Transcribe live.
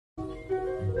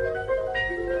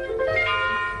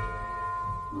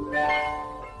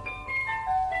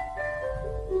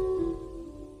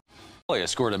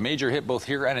Scored a major hit both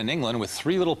here and in England with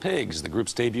Three Little Pigs, the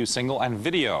group's debut single and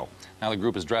video. Now the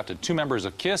group has drafted 2 members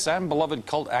of Kiss and beloved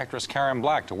cult actress Karen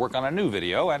Black to work on a new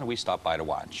video, and we stopped by to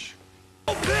watch.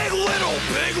 Big little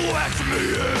pig, let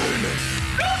me in.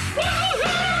 It's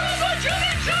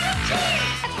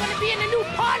gonna be in the new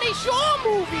Party Shore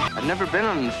movie. I've never been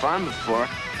on the farm before,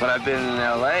 but I've been in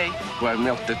L.A. where I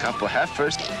milked a couple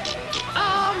heifers.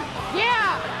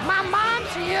 Yeah, my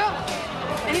mom's here.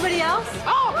 Anybody else?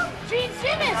 Oh, Gene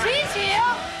Simmons, he's here.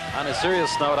 On a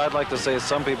serious note, I'd like to say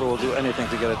some people will do anything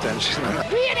to get attention.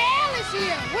 Weird Al is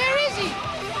here. Where is he?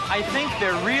 I think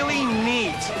they're really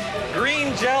neat.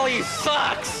 Green jelly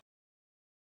sucks.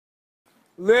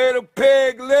 Little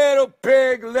pig,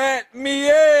 let me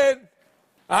in.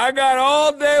 I got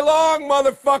all day long,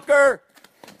 motherfucker.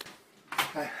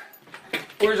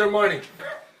 Where's our money?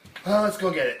 Let's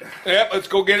go get it. Yep, let's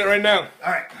go get it right now.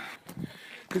 All right.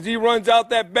 Because he runs out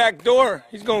that back door,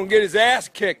 he's going to get his ass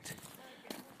kicked.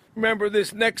 Remember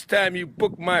this next time you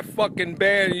book my fucking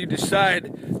band and you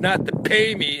decide not to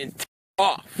pay me and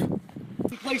off.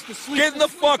 Place to sleep. Get in the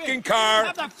fucking car.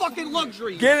 Have that fucking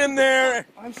luxury. Get in there.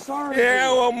 I'm sorry.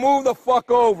 Yeah, well, move the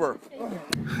fuck over.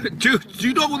 Dude, do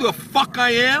you know who the fuck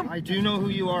I am? I do know who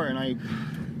you are, and I...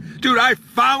 Dude, I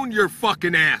found your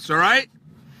fucking ass, all right?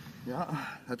 Yeah,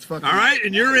 that's fucking... All right,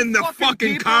 and you're in the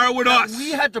fucking car with us.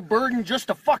 We had to burden just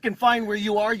to fucking find where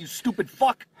you are, you stupid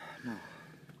fuck.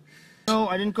 No,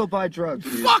 I didn't go buy drugs,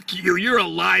 dude. Fuck you, you're a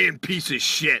lying piece of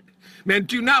shit. Man,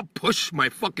 do not push my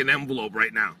fucking envelope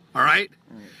right now, all right?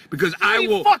 Because I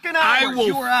will fucking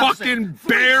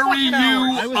bury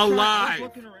you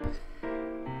alive.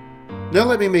 Now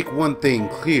let me make one thing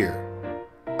clear.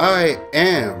 I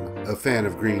am a fan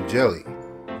of green jelly.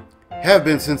 Have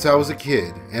been since I was a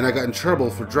kid, and I got in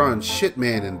trouble for drawing shit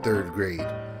man in 3rd grade.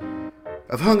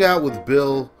 I've hung out with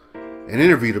Bill and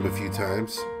interviewed him a few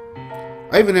times.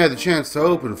 I even had the chance to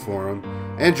open for him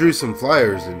and drew some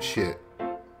flyers and shit.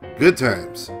 Good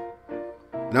times.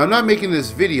 Now I'm not making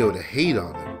this video to hate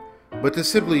on them, but to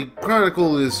simply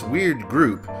chronicle this weird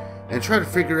group and try to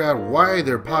figure out why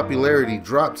their popularity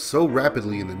dropped so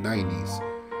rapidly in the 90s,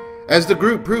 as the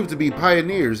group proved to be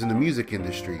pioneers in the music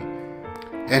industry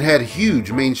and had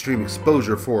huge mainstream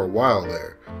exposure for a while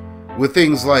there, with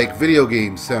things like video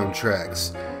game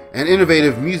soundtracks and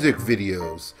innovative music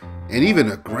videos and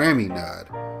even a Grammy nod,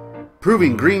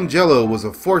 proving green jello was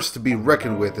a force to be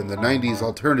reckoned with in the 90s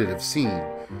alternative scene,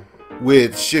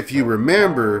 which, if you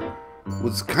remember,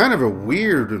 was kind of a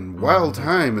weird and wild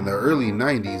time in the early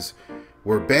 90s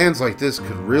where bands like this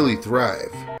could really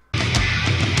thrive.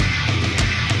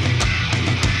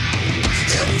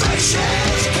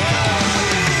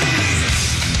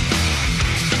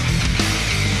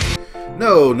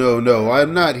 No,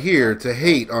 I'm not here to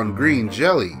hate on green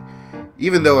jelly,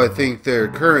 even though I think their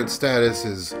current status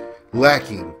is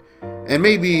lacking, and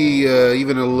maybe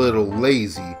even a little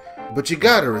lazy, but you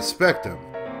gotta respect them.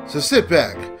 So sit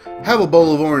back, have a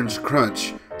bowl of orange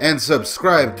crunch, and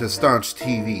subscribe to Staunch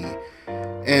TV,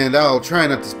 and I'll try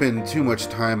not to spend too much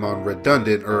time on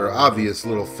redundant or obvious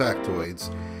little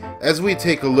factoids, as we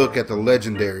take a look at the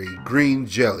legendary green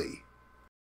jelly.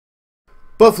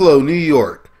 Buffalo, New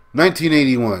York,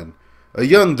 1981. A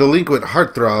young delinquent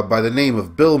heartthrob by the name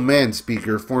of Bill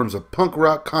Manspeaker forms a punk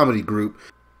rock comedy group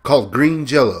called Green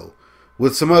Jello,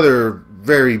 with some other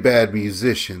very bad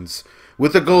musicians,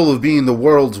 with the goal of being the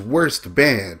world's worst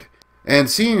band. And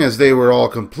seeing as they were all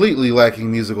completely lacking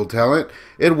musical talent,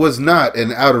 it was not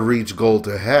an out-of-reach goal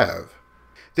to have.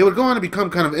 They would go on to become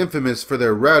kind of infamous for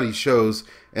their rowdy shows,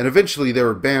 and eventually they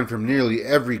were banned from nearly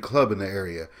every club in the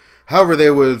area. However,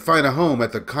 they would find a home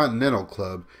at the Continental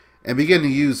Club, and begin to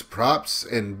use props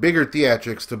and bigger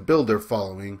theatrics to build their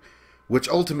following, which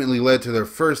ultimately led to their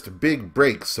first big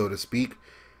break, so to speak,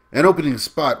 an opening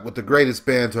spot with the greatest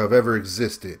band to have ever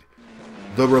existed,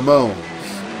 the Ramones.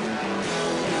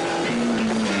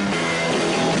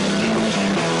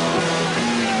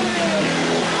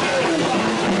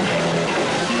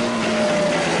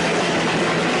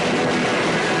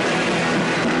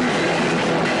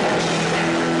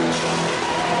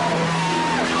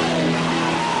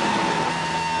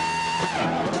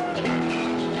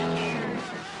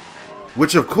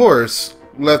 Which of course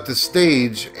left the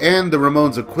stage and the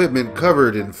Ramones' equipment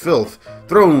covered in filth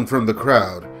thrown from the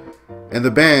crowd, and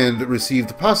the band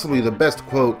received possibly the best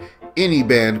quote any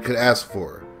band could ask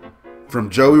for, from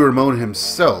Joey Ramone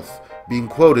himself being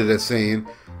quoted as saying,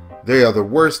 "They are the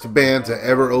worst band to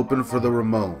ever open for the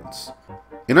Ramones."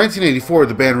 In 1984,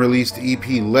 the band released the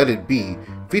EP Let It Be,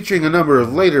 featuring a number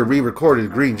of later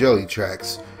re-recorded Green Jelly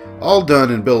tracks, all done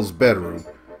in Bill's bedroom.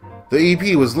 The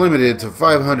EP was limited to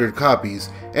 500 copies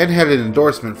and had an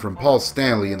endorsement from Paul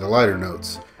Stanley in the liner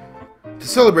notes. To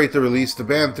celebrate the release, the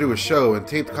band threw a show and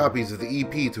taped copies of the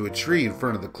EP to a tree in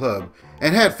front of the club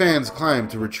and had fans climb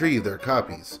to retrieve their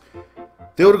copies.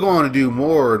 They would go on to do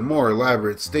more and more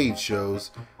elaborate stage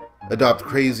shows, adopt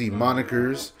crazy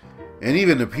monikers, and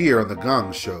even appear on The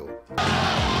Gong Show.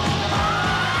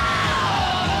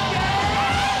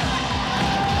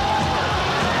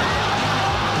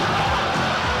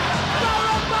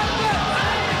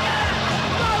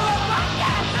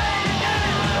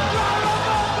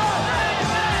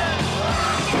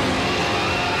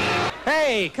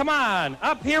 Hey, come on,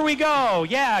 up here we go.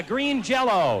 Yeah, green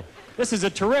Jello. This is a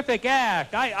terrific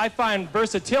act. I find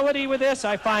versatility with this.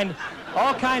 I find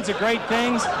all kinds of great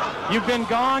things. You've been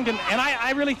gonged, and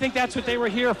I really think that's what they were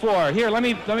here for. Here, let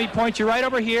me point you right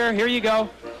over here. Here you go.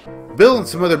 Bill and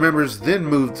some other members then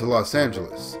moved to Los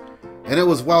Angeles, and it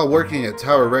was while working at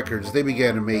Tower Records they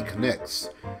began to make connects,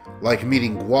 like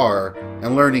meeting Guar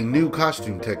and learning new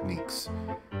costume techniques.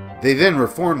 They then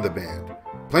reformed the band,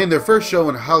 playing their first show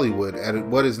in Hollywood at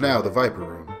what is now the Viper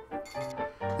Room.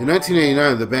 In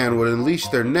 1989, the band would unleash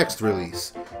their next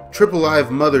release, Triple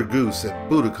Live Mother Goose at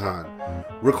Budokan,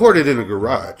 recorded in a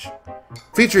garage,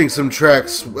 featuring some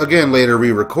tracks again later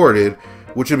re-recorded,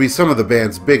 which would be some of the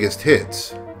band's biggest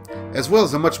hits, as well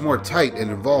as a much more tight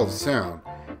and involved sound,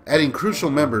 adding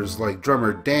crucial members like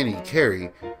drummer Danny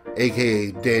Carey,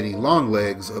 aka Danny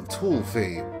Longlegs of Tool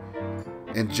fame,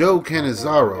 and Joe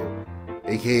Cannizzaro,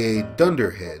 aka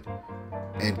Dunderhead,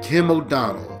 and Kim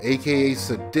O'Donnell, aka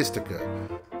Sadistica,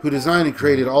 who designed and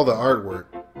created all the artwork,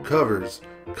 covers,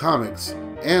 comics,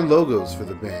 and logos for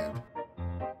the band.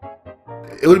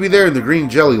 It would be there in the Green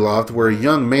Jelly loft where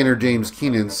young Maynard James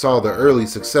Keenan saw the early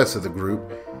success of the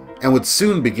group and would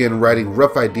soon begin writing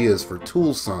rough ideas for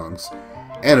Tool songs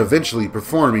and eventually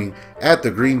performing at the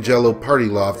Green Jello party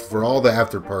loft for all the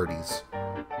after parties.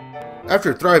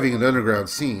 After thriving in the underground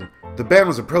scene, the band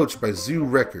was approached by Zoo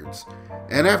Records,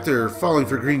 and after falling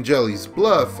for Green Jelly's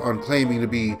bluff on claiming to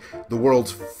be the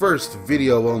world's first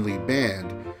video-only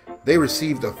band, they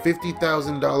received a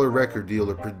 $50,000 record deal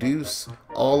to produce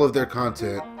all of their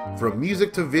content, from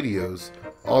music to videos,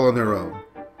 all on their own.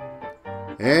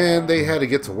 And they had to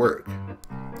get to work.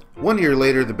 1 year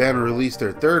later, the band released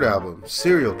their third album,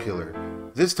 Serial Killer,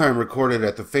 this time recorded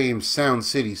at the famed Sound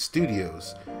City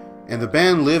Studios, and the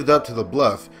band lived up to the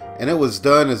bluff, and it was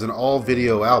done as an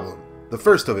all-video album, the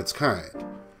first of its kind,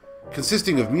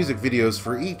 consisting of music videos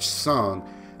for each song,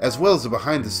 as well as a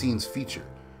behind-the-scenes feature.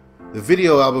 The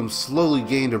video album slowly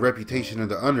gained a reputation in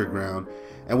the underground,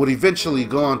 and would eventually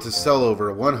go on to sell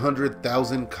over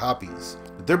 100,000 copies.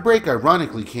 Their break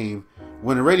ironically came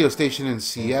when a radio station in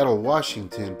Seattle,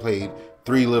 Washington played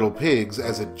Three Little Pigs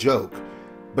as a joke,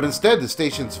 but instead the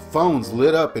station's phones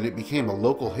lit up and it became a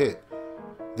local hit.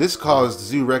 This caused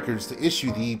Zoo Records to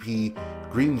issue the EP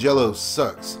Green Jello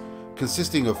Sucks,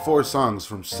 consisting of 4 songs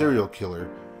from Serial Killer,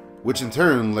 which in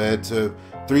turn led to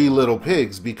Three Little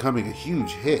Pigs becoming a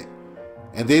huge hit.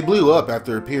 And they blew up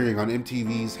after appearing on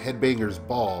MTV's Headbangers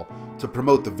Ball to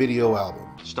promote the video album.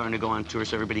 Starting to go on tour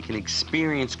so everybody can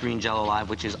experience Green Jello live,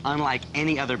 which is unlike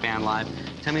any other band live.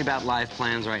 Tell me about live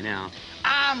plans right now.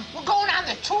 We're going on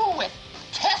the tour with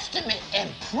Testament and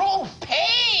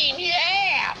Propane,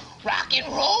 yeah! Rock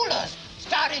and Rollers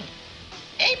started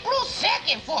April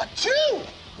 2nd for 2,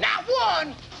 not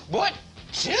 1, but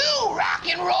 2 rock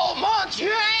and roll months, yeah,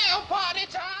 party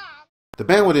time! The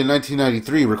band would in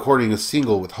 1993 recording a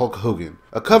single with Hulk Hogan,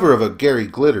 a cover of a Gary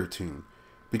Glitter tune,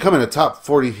 becoming a top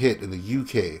 40 hit in the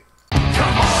UK.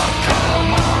 Come on,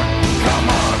 come on, come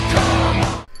on, come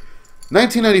on.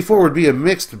 1994 would be a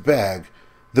mixed bag.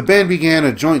 The band began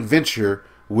a joint venture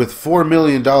with $4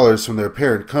 million from their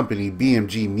parent company,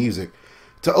 BMG Music,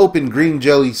 to open Green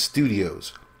Jelly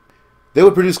Studios. They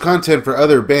would produce content for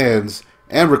other bands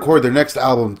and record their next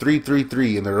album,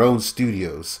 333, in their own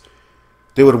studios.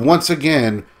 They would once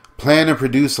again plan and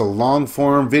produce a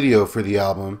long-form video for the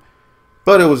album,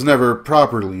 but it was never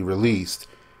properly released,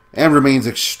 and remains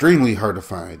extremely hard to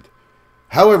find.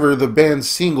 However, the band's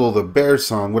single, The Bear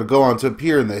Song, would go on to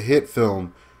appear in the hit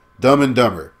film Dumb and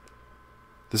Dumber.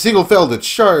 The single failed to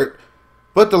chart,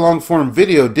 but the long-form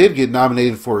video did get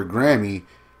nominated for a Grammy,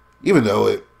 even though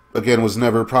it, again, was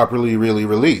never properly really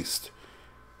released.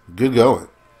 Good going.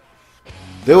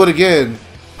 They would again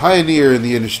pioneer in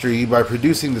the industry by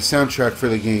producing the soundtrack for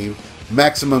the game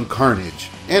Maximum Carnage,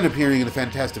 and appearing in the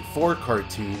Fantastic Four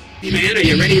cartoon. Hey man, are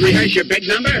you ready to rehearse your big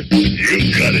number?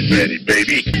 You got it ready,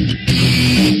 baby.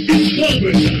 It's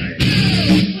clover time.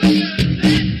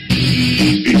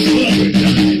 It's clover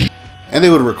time. And they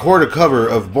would record a cover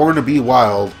of Born to Be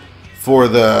Wild for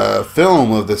the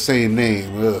film of the same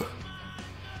name. Ugh.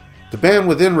 The band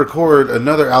would then record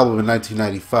another album in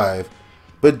 1995,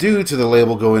 but due to the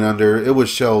label going under, it was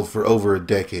shelved for over a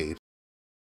decade.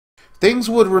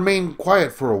 Things would remain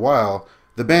quiet for a while,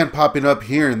 the band popping up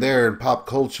here and there in pop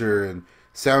culture and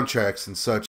soundtracks and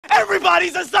such.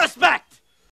 Everybody's a suspect!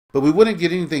 But we wouldn't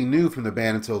get anything new from the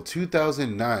band until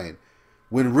 2009,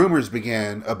 when rumors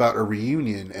began about a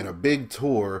reunion and a big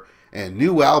tour and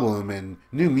new album and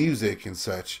new music and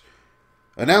such.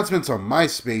 Announcements on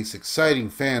MySpace exciting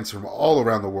fans from all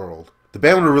around the world. The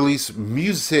band would release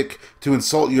Music to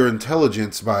Insult Your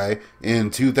Intelligence in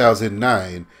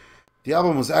 2009. The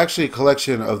album was actually a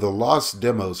collection of the lost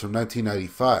demos from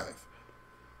 1995.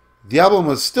 The album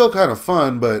was still kind of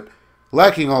fun, but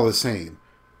lacking all the same.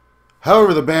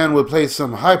 However, the band would play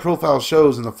some high-profile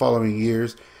shows in the following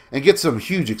years and get some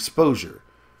huge exposure,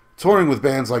 touring with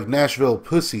bands like Nashville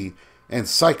Pussy and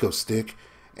Psycho Stick,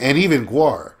 and even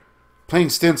Guar, playing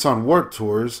stints on Warped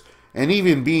Tours, and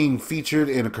even being featured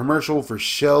in a commercial for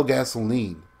Shell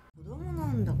Gasoline.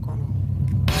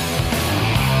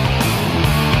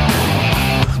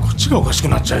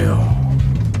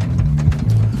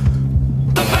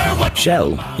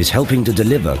 Shell is helping to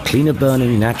deliver cleaner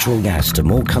burning natural gas to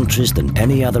more countries than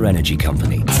any other energy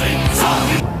company.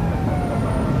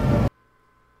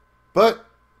 But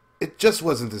it just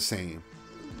wasn't the same.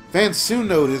 Fans soon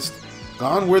noticed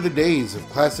gone were the days of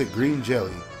classic green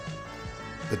jelly.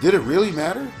 But did it really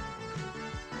matter?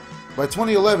 By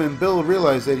 2011, Bill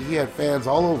realized that he had fans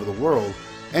all over the world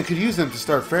and could use them to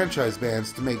start franchise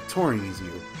bands to make touring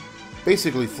easier.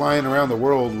 Basically flying around the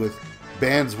world with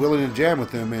bands willing to jam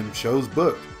with him and shows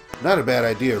booked. Not a bad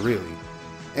idea, really.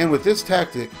 And with this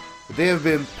tactic, they have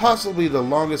been possibly the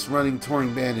longest running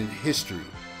touring band in history.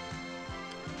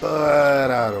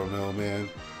 But I don't know, man.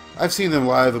 I've seen them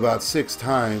live about 6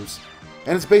 times,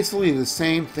 and it's basically the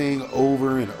same thing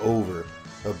over and over.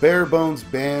 A bare bones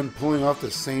band pulling off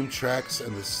the same tracks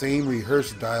and the same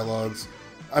rehearsed dialogues.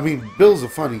 I mean, Bill's a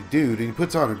funny dude and he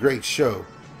puts on a great show,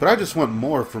 but I just want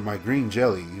more from my green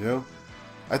jelly, you know?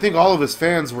 I think all of his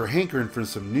fans were hankering for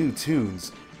some new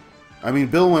tunes. I mean,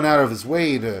 Bill went out of his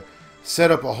way to set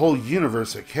up a whole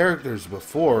universe of characters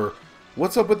before.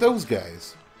 What's up with those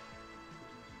guys?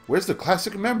 Where's the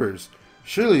classic members?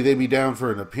 Surely they'd be down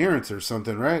for an appearance or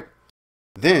something, right?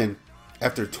 Then,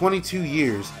 after 22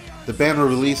 years, the band will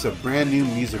release a brand new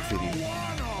music video.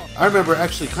 I remember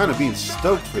actually kind of being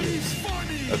stoked for this.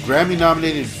 A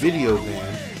Grammy-nominated video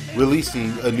band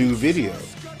releasing a new video.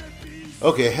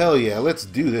 Okay, hell yeah, let's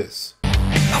do this.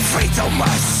 Afraid to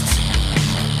must.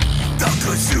 The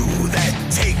kazoo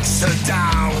that takes her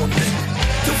down.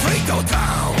 The Fredo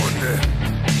town.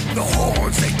 The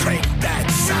horns that crank that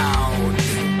sound.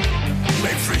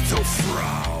 Make Fredo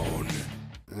frown.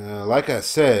 Like I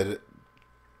said,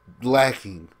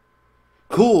 lacking.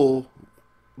 Cool,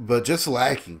 but just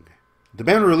lacking. The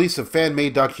band released a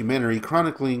fan-made documentary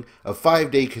chronicling a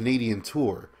 5-day Canadian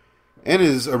tour, and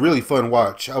is a really fun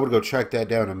watch. I would go track that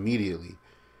down immediately.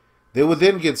 They would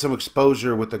then get some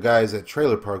exposure with the guys at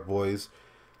Trailer Park Boys,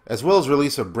 as well as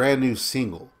release a brand new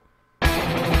single.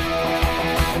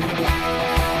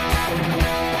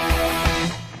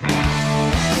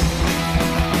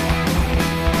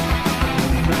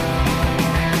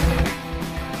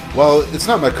 While it's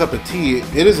not my cup of tea,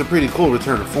 it is a pretty cool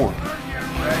return to form.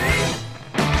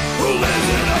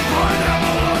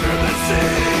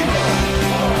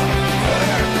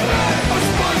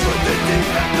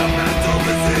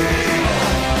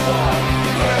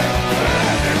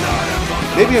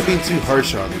 Maybe I'm being too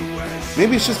harsh on it.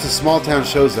 Maybe it's just the small town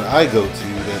shows that I go to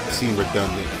that seem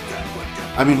redundant.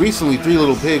 I mean, recently Three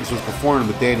Little Pigs was performed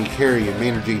with Danny Carey and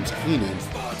Maynard James Keenan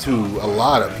to a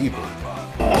lot of people.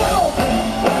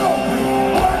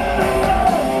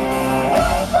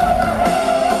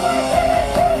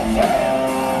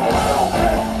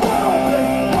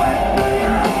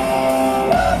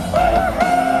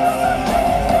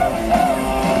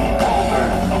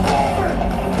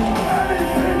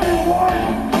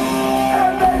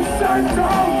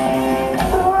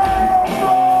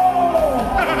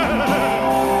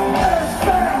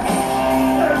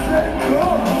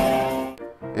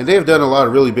 And they have done a lot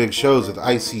of really big shows with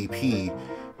ICP,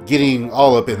 getting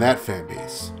all up in that fan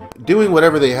base. Doing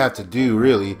whatever they have to do,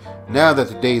 really, now that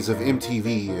the days of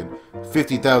MTV and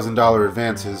 $50,000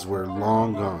 advances were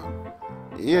long gone.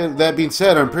 Yeah, that being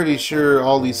said, I'm pretty sure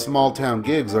all these small town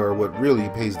gigs are what really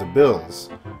pays the bills.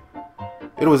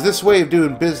 It was this way of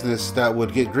doing business that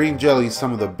would get Green Jelly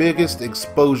some of the biggest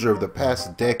exposure of the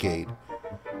past decade.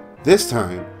 This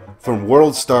time, from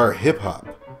world star hip-hop.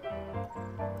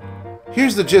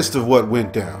 Here's the gist of what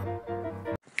went down.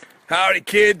 Howdy,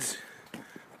 kids.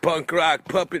 Punk rock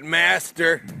puppet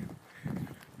master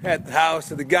at the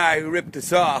house of the guy who ripped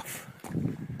us off.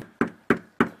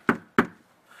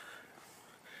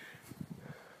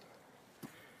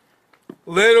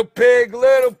 Little pig,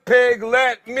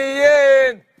 let me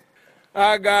in.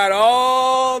 I got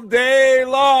all day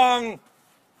long.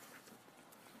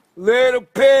 Little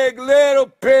pig,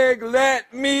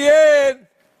 let me in.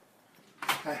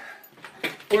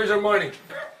 Where's our money?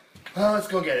 Let's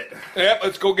go get it. Yep,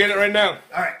 let's go get it right now.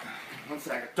 All right. 1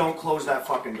 second. Don't close that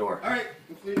fucking door. All right.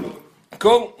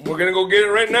 Cool. We're gonna go get it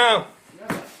right now.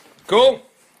 Cool.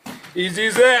 Easy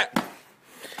as that.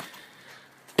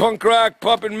 Punk rock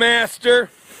puppet master.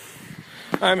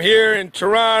 I'm here in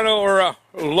Toronto or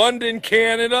London,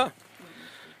 Canada.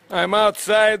 I'm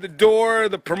outside the door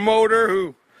of the promoter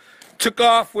who took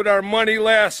off with our money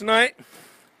last night,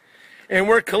 and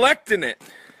we're collecting it.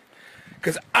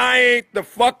 Cause I ain't the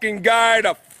fucking guy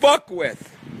to fuck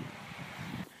with.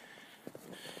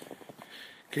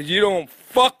 Cause you don't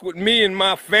fuck with me and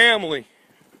my family.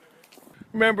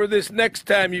 Remember this next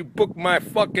time you book my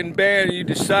fucking band and you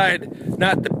decide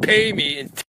not to pay me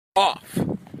and off.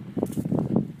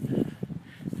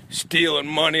 Stealing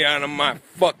money out of my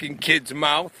fucking kid's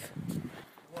mouth.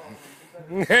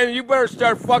 And you better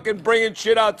start fucking bringing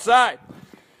shit outside.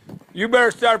 You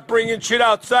better start bringing shit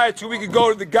outside so we can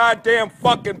go to the goddamn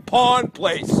fucking pawn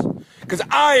place. Cause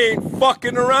I ain't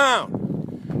fucking around.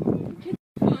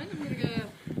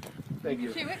 Thank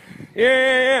you.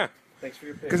 Yeah. Thanks for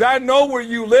your pick. Cause I know where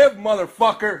you live,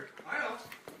 motherfucker. I know.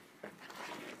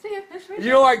 You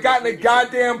know I got in a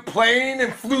goddamn plane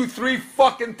and flew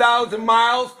 3,000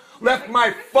 miles, left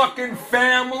my fucking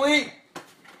family,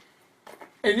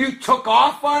 and you took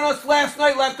off on us last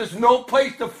night, left us no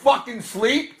place to fucking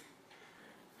sleep?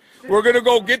 We're gonna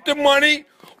go get the money,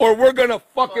 or we're gonna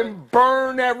fucking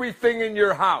burn everything in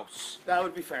your house. That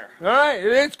would be fair. Alright?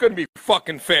 It's gonna be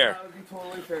fucking fair. That would be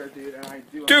totally fair, dude, and I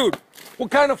do. Dude, what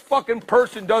kind of fucking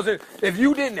person doesn't, if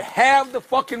you didn't have the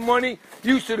fucking money,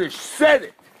 you should have said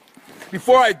it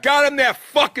before I got on that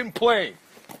fucking plane.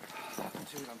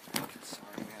 Dude, I'm fucking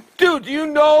sorry, man. Dude, do you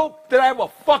know that I have a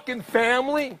fucking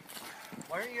family?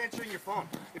 Why aren't you answering your phone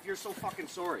if you're so fucking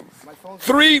sorry? My phone's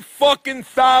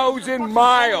 3,000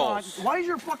 miles. Why is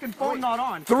your fucking phone not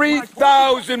on?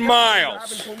 3,000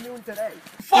 miles.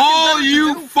 All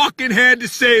you fucking had to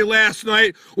say last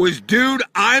night was, dude,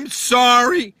 I'm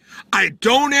sorry, I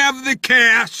don't have the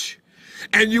cash,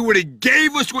 and you would have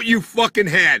gave us what you fucking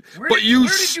had, but you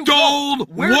stole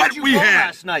what we had.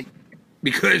 Last night?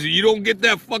 Because you don't get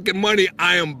that fucking money,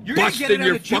 I am busting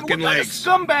your fucking legs.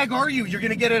 What kind of scumbag are you? You're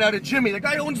gonna get it out of Jimmy. The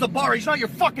guy owns the bar. He's not your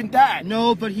fucking dad.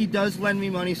 No, but he does lend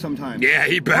me money sometimes. Yeah,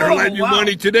 he better lend you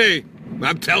money today.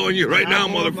 I'm telling you right now,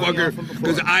 motherfucker,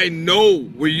 because I know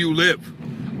where you live.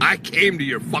 I came to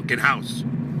your fucking house.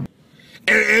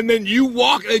 And then you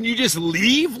walk and you just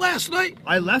leave last night?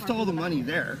 I left all the money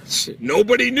there.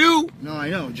 Nobody knew. No, I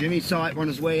know. Jimmy saw it on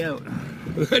his way out.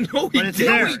 No, he didn't.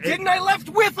 No, he didn't. I left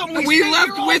with him. We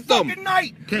left with him.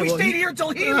 Night. Okay, we stayed here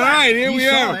till he left. All right, here we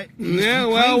are. Yeah,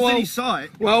 well, he saw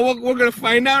it. Well, we're gonna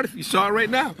find out if you saw it right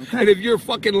now. Okay. And if you're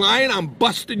fucking lying, I'm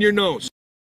busting your nose.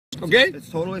 Okay? It's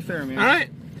totally fair, man. All right.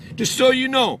 Just so you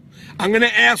know, I'm gonna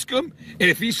ask him, and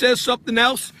if he says something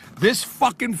else, this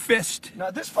fucking fist,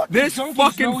 this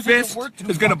fucking fist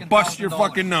is gonna bust your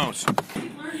fucking nose.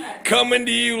 Coming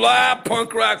to you live,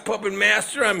 punk rock puppet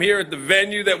master. I'm here at the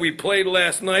venue that we played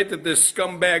last night that this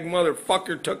scumbag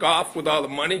motherfucker took off with all the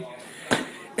money.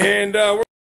 And we're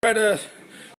trying to...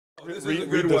 This is a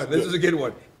good one. This is a good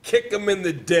one. Kick him in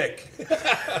the dick.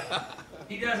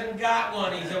 He doesn't got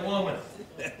one. He's a woman.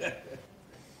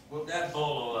 Whoop that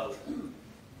bolo up.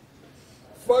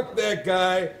 Fuck that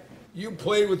guy. You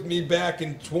played with me back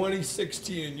in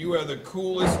 2016 and you are the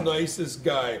coolest, nicest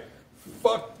guy.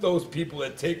 Fuck those people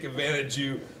that take advantage of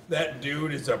you. That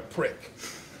dude is a prick.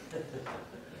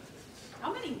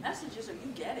 How many messages are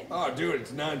you getting? Oh, dude,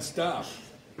 it's nonstop.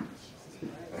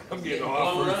 I'm getting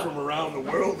offers from around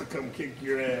the world to come kick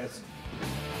your ass.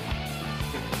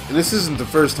 And this isn't the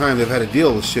first time they've had to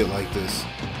deal with shit like this.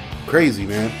 Crazy,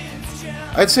 man.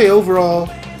 I'd say overall,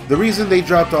 the reason they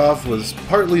dropped off was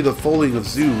partly the folding of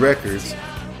Zoo Records,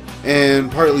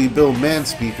 and partly Bill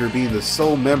Manspeaker being the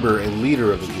sole member and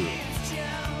leader of the group.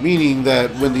 Meaning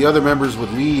that when the other members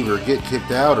would leave or get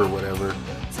kicked out or whatever,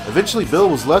 eventually Bill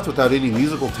was left without any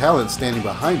musical talent standing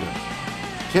behind him.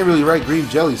 Can't really write Green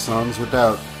Jelly songs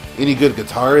without any good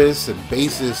guitarists and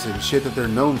bassists and shit that they're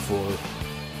known for.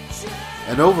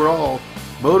 And overall,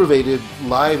 motivated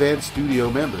live and studio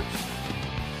members.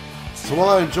 So while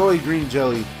I enjoy Green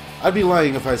Jelly, I'd be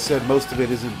lying if I said most of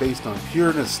it isn't based on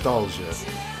pure nostalgia.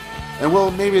 And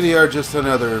well, maybe they are just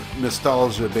another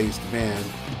nostalgia-based band,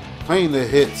 playing the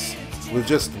hits with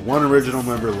just one original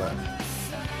member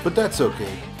left. But that's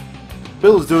okay.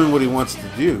 Bill is doing what he wants to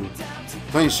do,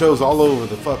 playing shows all over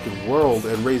the fucking world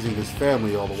and raising his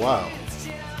family all the while.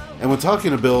 And when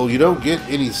talking to Bill, you don't get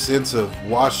any sense of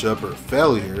wash-up or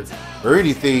failure or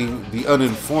anything the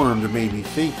uninformed may be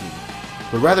thinking,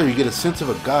 but rather you get a sense of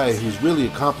a guy who's really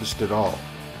accomplished it all,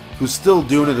 who's still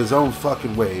doing it his own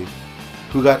fucking way,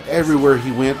 who got everywhere he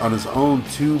went on his own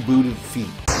two-booted feet.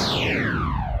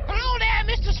 Hello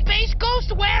there, Mr. Space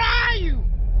Ghost. Where are you?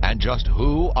 And just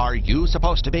who are you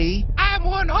supposed to be? I'm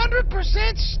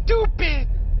 100% stupid.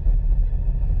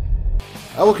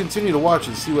 I will continue to watch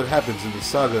and see what happens in the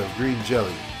saga of Green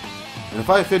Jelly. And if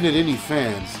I offended any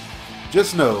fans,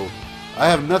 just know I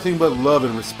have nothing but love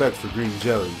and respect for Green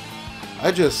Jelly.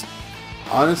 I just,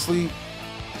 honestly,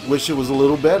 wish it was a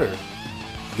little better.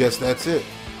 Guess that's it.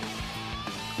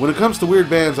 When it comes to weird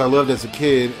bands I loved as a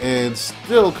kid and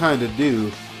still kinda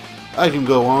do, I can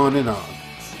go on and on.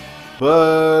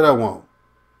 But I won't.